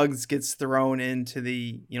 and Skuggs gets thrown into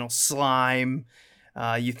the, slime.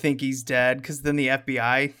 You think he's dead, because then the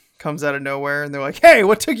FBI comes out of nowhere, and they're like, hey,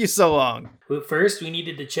 what took you so long? Well, first, we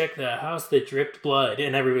needed to check the house that dripped blood,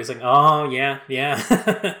 and everybody's like, oh, yeah.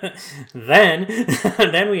 then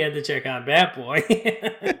we had to check on Bat Boy.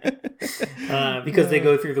 Because they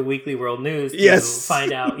go through the Weekly World News to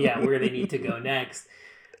find out, where they need to go next.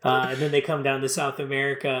 And then they come down to South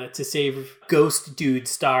America to save Ghost Dude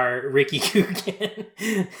star Ricky Coogan.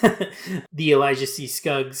 The Elijah C.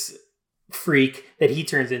 Skuggs freak that he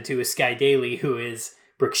turns into is Sky Daly, who is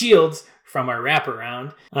Brooke Shields from our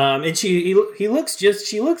wraparound. And she looks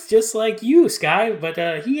just like you, Sky,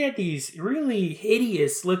 but he had these really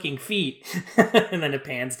hideous looking feet. And then it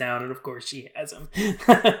pans down, and of course she has them.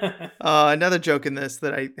 Another joke in this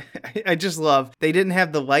that I just love. They didn't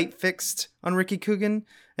have the light fixed on Ricky Coogan,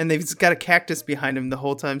 and they've got a cactus behind him the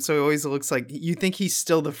whole time, so it always looks like you think he's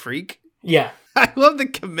still the freak. Yeah. I love the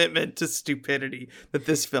commitment to stupidity that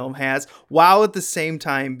this film has, while at the same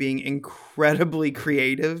time being incredibly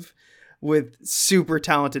creative with super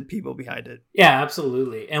talented people behind it. Yeah,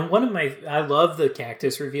 absolutely. And I love the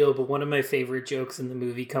cactus reveal, but one of my favorite jokes in the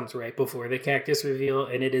movie comes right before the cactus reveal,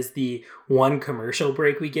 and it is the one commercial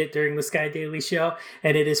break we get during the Sky Daily show,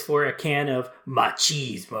 and it is for a can of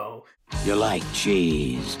machismo. You like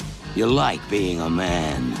cheese. You like being a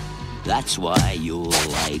man. That's why you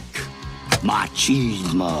like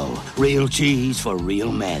machismo. Real cheese for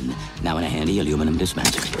real men. Now in a handy aluminum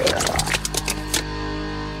dispenser.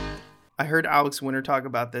 I heard Alex Winter talk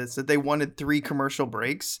about this, that they wanted 3 commercial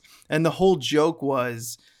breaks. And the whole joke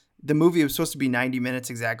was the movie was supposed to be 90 minutes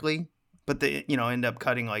exactly, but they, end up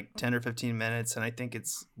cutting like 10 or 15 minutes. And I think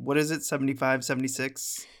it's, 75,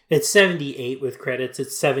 76? It's 78 with credits.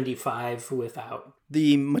 It's 75 without.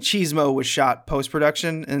 The machismo was shot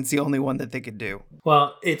post-production, and it's the only one that they could do.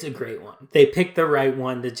 Well, it's a great one. They picked the right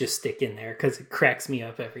one to just stick in there because it cracks me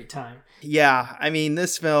up every time. Yeah, I mean,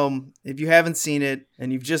 this film, if you haven't seen it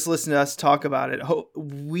and you've just listened to us talk about it,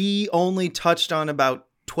 we only touched on about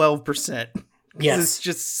 12%. Yes. It's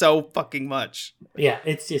just so fucking much. Yeah,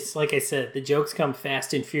 it's just, like I said, the jokes come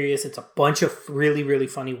fast and furious. It's a bunch of really, really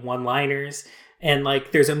funny one-liners. And,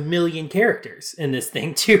 there's a million characters in this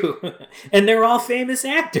thing, too. And they're all famous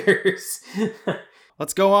actors.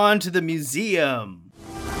 Let's go on to the museum.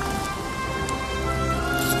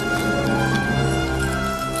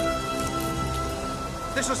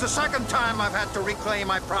 This is the second time I've had to reclaim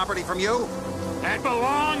my property from you. That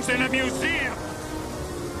belongs in a museum.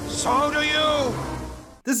 So do you.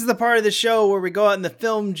 This is the part of the show where we go out in the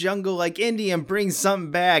film jungle like Indy and bring something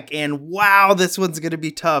back. And wow, this one's going to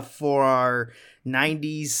be tough for our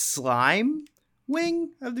 90s slime wing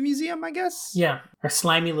of the museum, I guess. Yeah, our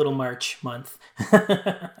slimy little March month.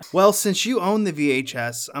 Well, since you own the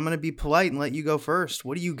VHS, I'm going to be polite and let you go first.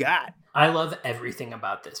 What do you got? I love everything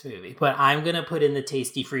about this movie, but I'm going to put in the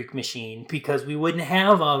Tasty Freak machine because we wouldn't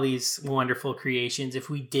have all these wonderful creations if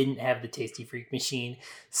we didn't have the Tasty Freak machine.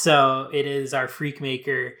 So it is our freak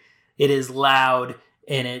maker. It is loud,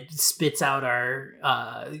 and it spits out our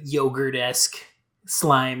yogurt-esque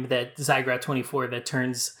slime, that Zygrot 24 that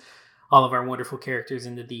turns all of our wonderful characters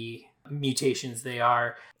into the mutations they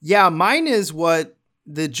are. Yeah, mine is what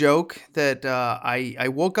the joke that I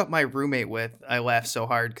woke up my roommate with. I laughed so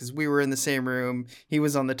hard because we were in the same room. He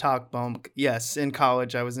was on the top bunk. Yes, in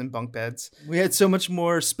college, I was in bunk beds. We had so much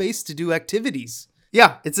more space to do activities.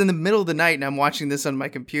 Yeah, it's in the middle of the night and I'm watching this on my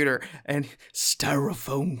computer, and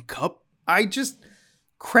styrofoam cup. I just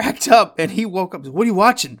cracked up and he woke up. What are you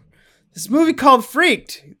watching? This movie called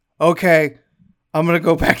Freaked. Okay, I'm going to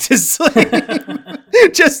go back to sleep.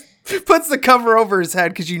 Just puts the cover over his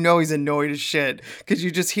head because he's annoyed as shit because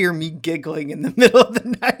you just hear me giggling in the middle of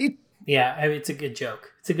the night. Yeah, it's a good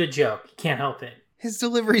joke. It's a good joke. You can't help it. His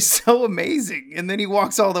delivery's so amazing. And then he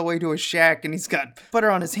walks all the way to his shack and he's got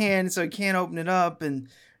butter on his hand so he can't open it up. And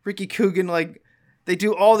Ricky Coogan, they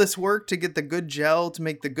do all this work to get the good gel to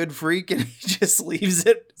make the good freak, and he just leaves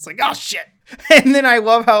it. It's like, oh shit. And then I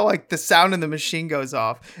love how like the sound of the machine goes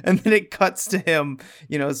off and then it cuts to him,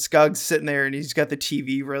 Skuggs sitting there and he's got the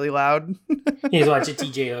TV really loud. He's watching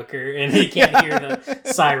TJ Hooker and he can't hear the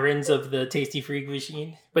sirens of the Tasty Freak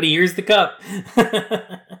machine, but he hears the cup.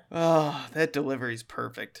 Oh, that delivery's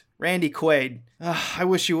perfect. Randy Quaid. I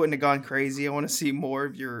wish you wouldn't have gone crazy. I want to see more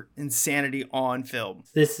of your insanity on film.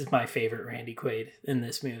 This is my favorite Randy Quaid in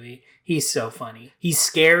this movie. He's so funny. He's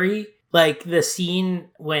scary. Like the scene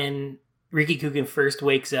when Ricky Coogan first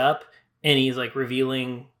wakes up and he's like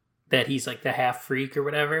revealing that he's like the half freak or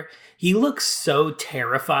whatever. He looks so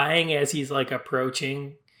terrifying as he's like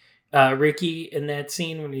approaching Ricky in that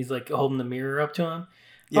scene when he's like holding the mirror up to him.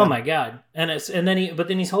 Yeah. Oh my God. But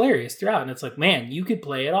then he's hilarious throughout. And it's like, man, you could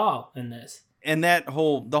play it all in this. And the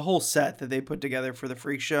whole set that they put together for the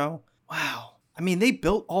freak show. Wow. I mean, they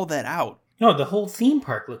built all that out. No, the whole theme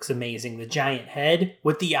park looks amazing. The giant head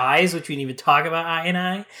with the eyes, which we didn't even talk about eye and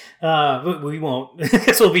eye. But we won't,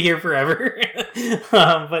 because we'll be here forever.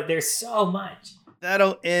 But there's so much.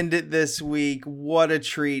 That'll end it this week. What a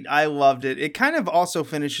treat. I loved it. It kind of also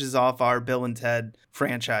finishes off our Bill and Ted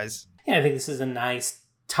franchise. Yeah, I think this is a nice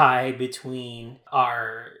tie between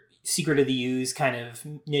our Secret of the Ooze kind of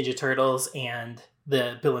Ninja Turtles and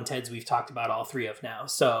the Bill and Ted's we've talked about all three of now.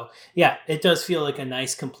 So yeah, it does feel like a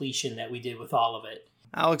nice completion that we did with all of it.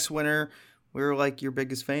 Alex Winter, we're like your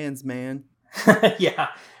biggest fans, man. Yeah,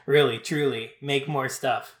 really, truly. Make more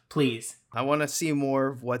stuff, please. I want to see more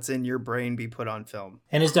of what's in your brain be put on film.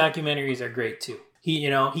 And his documentaries are great too. He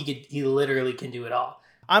literally can do it all.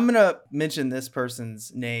 I'm going to mention this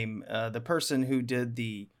person's name, the person who did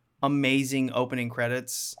the amazing opening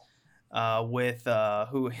credits with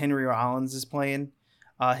who Henry Rollins is playing.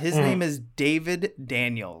 His name is David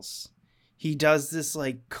Daniels. He does this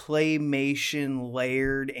like claymation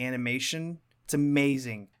layered animation. It's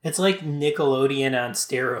amazing. It's like Nickelodeon on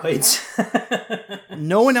steroids.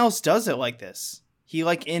 No one else does it like this. He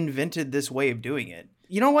like invented this way of doing it.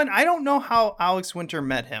 You know what? I don't know how Alex Winter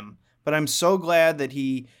met him, but I'm so glad that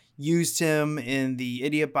he used him in the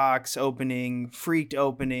Idiot Box opening, Freaked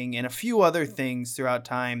opening, and a few other things throughout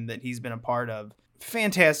time that he's been a part of.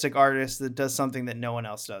 Fantastic artist that does something that no one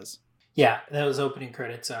else does. Yeah, those opening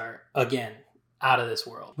credits are, again, out of this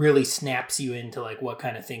world. Really snaps you into like what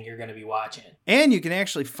kind of thing you're going to be watching. And you can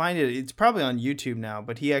actually find it. It's probably on YouTube now,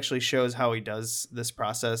 but he actually shows how he does this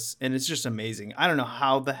process, and it's just amazing. I don't know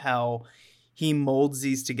how the hell he molds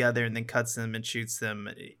these together and then cuts them and shoots them,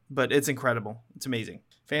 but it's incredible. It's amazing.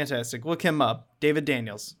 Fantastic. Look him up. David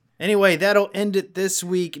Daniels. Anyway, that'll end it this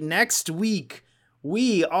week. Next week,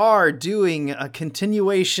 we are doing a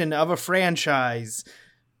continuation of a franchise.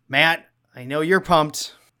 Matt, I know you're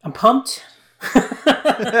pumped. I'm pumped.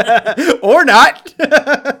 Or not.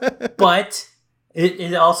 But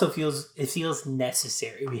it also feels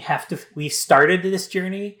necessary. We started this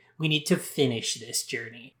journey. We need to finish this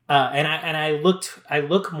journey. And I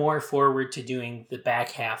look more forward to doing the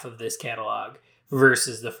back half of this catalog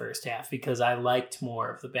versus the first half, because I liked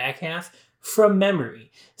more of the back half from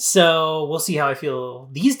memory. So we'll see how I feel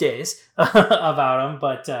these days about them.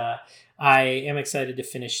 But I am excited to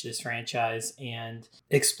finish this franchise and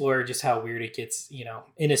explore just how weird it gets,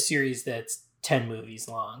 in a series that's 10 movies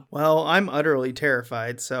long. Well, I'm utterly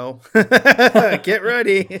terrified, so get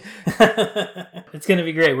ready. It's going to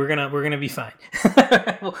be great. We're going to be fine.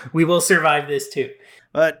 We will survive this too.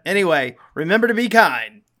 But anyway, remember to be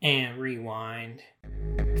kind. And rewind.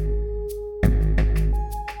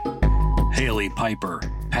 Haley Piper,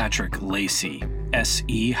 Patrick Lacey,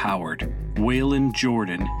 S.E. Howard, Waylon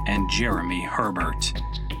Jordan, and Jeremy Herbert.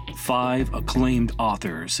 5 acclaimed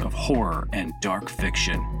authors of horror and dark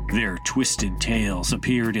fiction. Their twisted tales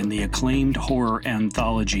appeared in the acclaimed horror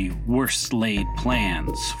anthology Worst Laid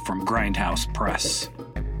Plans from Grindhouse Press.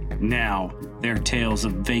 Now, their tales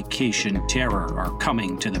of vacation terror are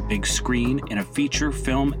coming to the big screen in a feature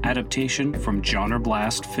film adaptation from Genre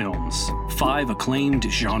Blast Films. 5 acclaimed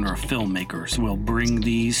genre filmmakers will bring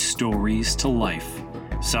these stories to life.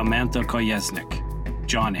 Samantha Koyesnik,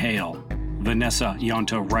 John Hale, Vanessa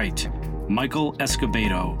Yonta-Wright, Michael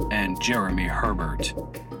Escobedo, and Jeremy Herbert.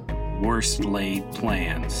 Worst Laid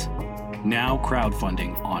Plans. Now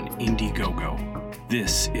crowdfunding on Indiegogo.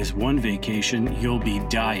 This is one vacation you'll be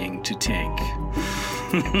dying to take.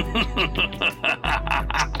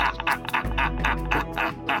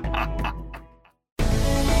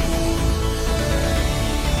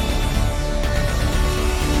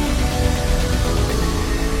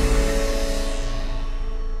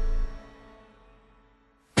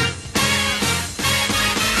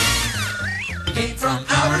 Came from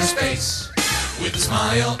outer space with a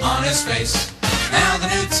smile on his face. Now the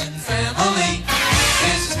Knudsen family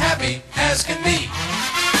is as happy as as can be.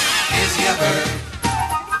 Is he a bird?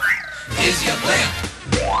 Is he a blimp?